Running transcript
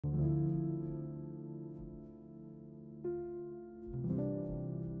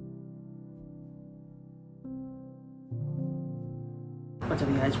What's up,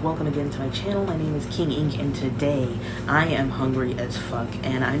 you guys? Welcome again to my channel. My name is King Ink, and today I am hungry as fuck,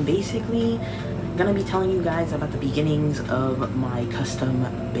 and I'm basically gonna be telling you guys about the beginnings of my custom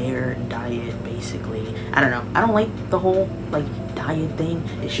bear diet. Basically, I don't know, I don't like the whole like diet thing.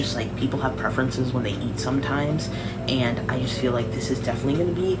 It's just like people have preferences when they eat sometimes, and I just feel like this is definitely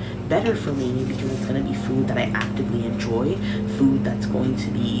going to be better for me because it's going to be food that I actively enjoy, food that's going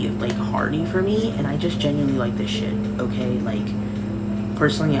to be like hearty for me, and I just genuinely like this shit. Okay, like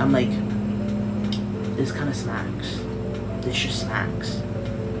personally I'm like, this kind of smacks, this just smacks,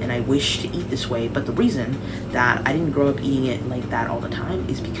 and I wish to eat this way. But the reason that I didn't grow up eating it like that all the time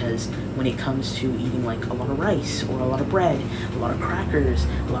is because when it comes to eating like a lot of rice or a lot of bread, a lot of crackers,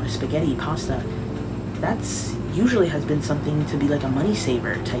 a lot of spaghetti, pasta, that's usually has been something to be like a money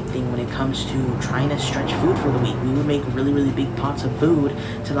saver type thing when it comes to trying to stretch food for the week. We would make really big pots of food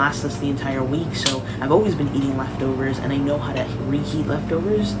to last us the entire week, so I've always been eating leftovers, and I know how to reheat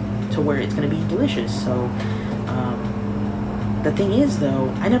leftovers to where it's going to be delicious. So the thing is though,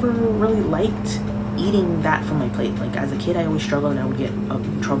 I never really liked eating that from my plate. Like as a kid, I always struggled, and I would get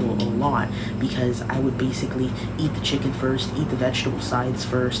in trouble a lot because I would basically eat the chicken first, eat the vegetable sides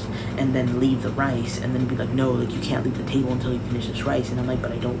first, and then leave the rice, and then be like, no, like you can't leave the table until you finish this rice. And I'm like,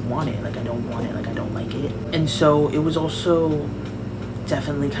 but I don't want it, like I don't want it, like I don't like it. And so it was also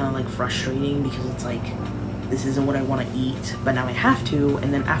definitely kind of like frustrating because it's like, this isn't what I want to eat, but now I have to.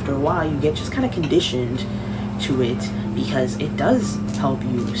 And then after a while you get just kind of conditioned to it, because it does help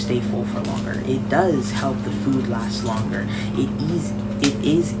you stay full for longer. It does help the food last longer. It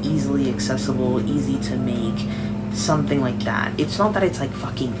is easily accessible, easy to make, something like that. It's not that it's like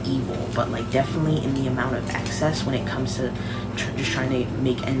fucking evil, but like definitely in the amount of excess when it comes to just trying to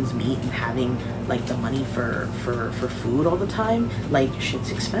make ends meet and having like the money for food all the time. Like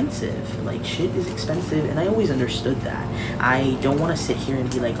shit's expensive. Like shit is expensive, and I always understood that. I don't want to sit here and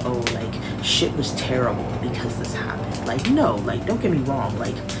be like, oh, like shit was terrible because this happened. Like no, like don't get me wrong,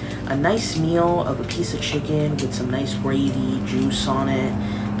 like a nice meal of a piece of chicken with some nice gravy, juice on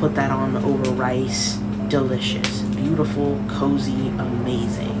it, put that on over rice, delicious, beautiful, cozy,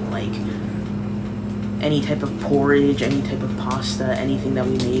 amazing. Like any type of porridge, any type of pasta, anything that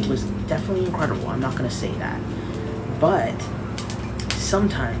we made was definitely incredible. I'm not gonna say that, but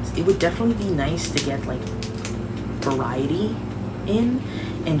sometimes it would definitely be nice to get like variety in,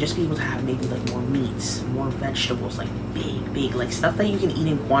 and just be able to have maybe like more meats, more vegetables, like big like stuff that you can eat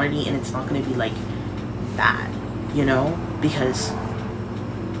in quantity and it's not gonna be like bad, you know, because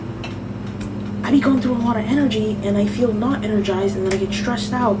I be going through a lot of energy and I feel not energized, and then I get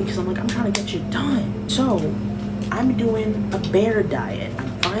stressed out because I'm like, I'm trying to get shit done. So I'm doing a bear diet.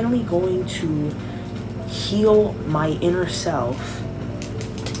 I'm finally going to heal my inner self.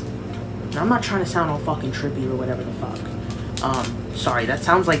 And I'm not trying to sound all fucking trippy or whatever the fuck. Sorry, that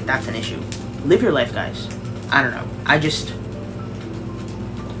sounds like that's an issue. Live your life, guys. I don't know.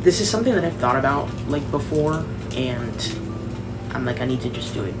 This is something that I've thought about like before, and I'm like, I need to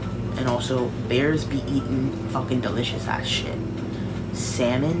just do it. And also, bears be eating fucking delicious ass shit.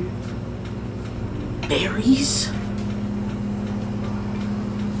 Salmon, berries,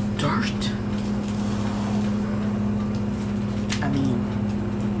 dirt. I mean,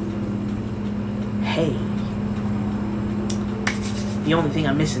 hey. The only thing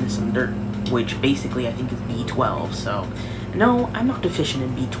I'm missing is some dirt, which basically I think is B12. So, no, I'm not deficient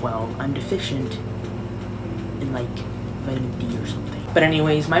in B12. I'm deficient in like vitamin D or something. But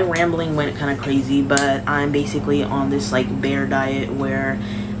anyways, my rambling went kind of crazy, but I'm basically on this like bear diet where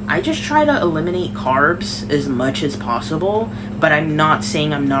I just try to eliminate carbs as much as possible, but I'm not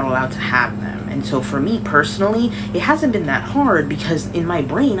saying I'm not allowed to have them. And so for me personally, it hasn't been that hard because in my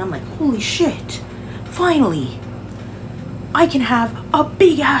brain, I'm like, holy shit, finally, I can have a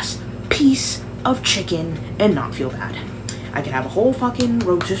big ass piece of chicken and not feel bad. I can have a whole fucking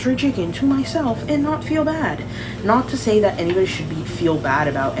rotisserie chicken to myself and not feel bad. Not to say that anybody should feel bad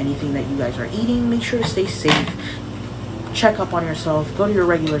about anything that you guys are eating. Make sure to stay safe. Check up on yourself. Go to your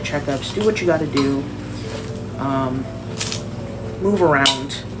regular checkups. Do what you gotta do. Move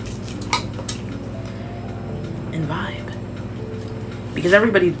around. And vibe. Because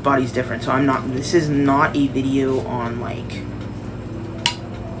everybody's body's different, so this is not a video on like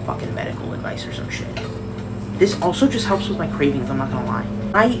fucking medical advice or some shit. This also just helps with my cravings, I'm not gonna lie.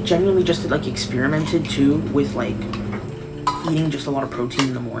 I genuinely just like experimented too with like eating just a lot of protein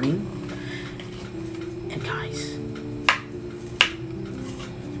in the morning. And guys,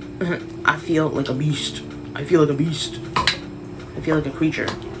 I feel like a beast. I feel like a beast. I feel like a creature.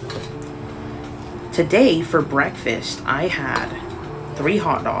 Today for breakfast, I had 3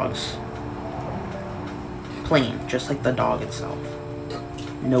 hot dogs, plain, just like the dog itself.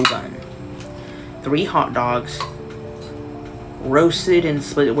 no bun. 3 hot dogs, roasted and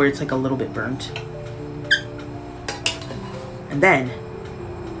split where it's like a little bit burnt. And then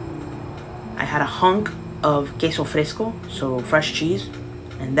I had a hunk of queso fresco, so fresh cheese.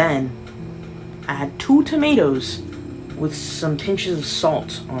 And then I had 2 tomatoes with some pinches of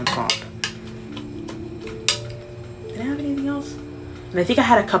salt on top. Did I have anything else? And I think I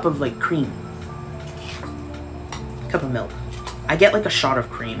had a cup of like cream. Cup of milk. I get like a shot of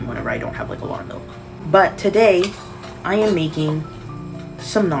cream whenever I don't have like a lot of milk. But today I am making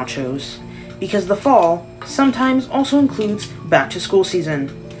some nachos because the fall sometimes also includes back to school season.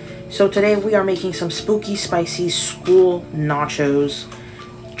 So today we are making some spooky spicy school nachos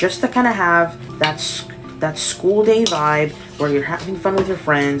just to kind of have that school day vibe where you're having fun with your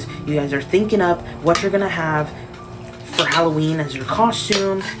friends. You guys are thinking up what you're gonna have for Halloween as your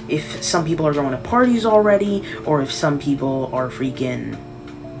costume, if some people are going to parties already, or if some people are freaking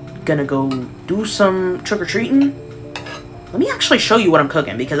gonna go do some trick-or-treating. Let me actually show you what I'm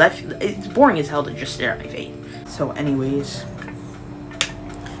cooking, because it's boring as hell to just stare at my face. So anyways,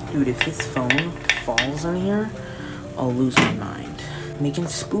 dude, if this phone falls in here, I'll lose my mind. Making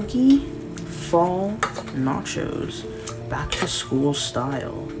spooky fall nachos, back to school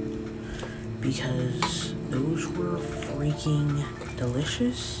style, because those were freaking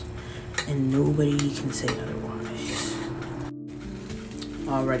delicious and nobody can say otherwise.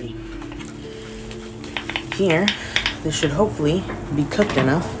 Alrighty. Here, this should hopefully be cooked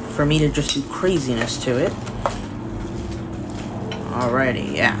enough for me to just do craziness to it.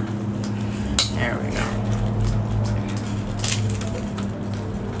 Alrighty, yeah. There we go.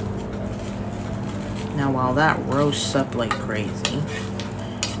 Now while that roasts up like crazy,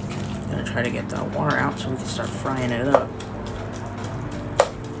 I'm gonna try to get the water out so we can start frying it up.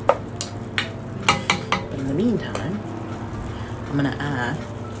 But in the meantime, I'm gonna add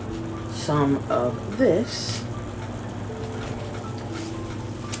some of this.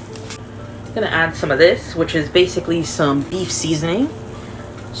 I'm gonna add some of this, which is basically some beef seasoning.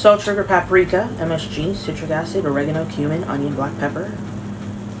 Salt, sugar, paprika, MSG, citric acid, oregano, cumin, onion, black pepper.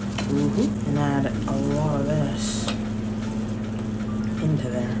 And add a lot of this into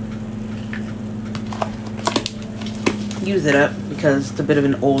there. Use it up because it's a bit of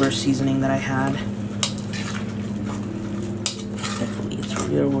an older seasoning that I had. Hopefully it's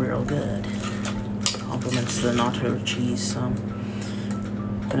real good. Compliments the nacho cheese some.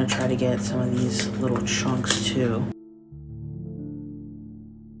 I'm gonna try to get some of these little chunks too.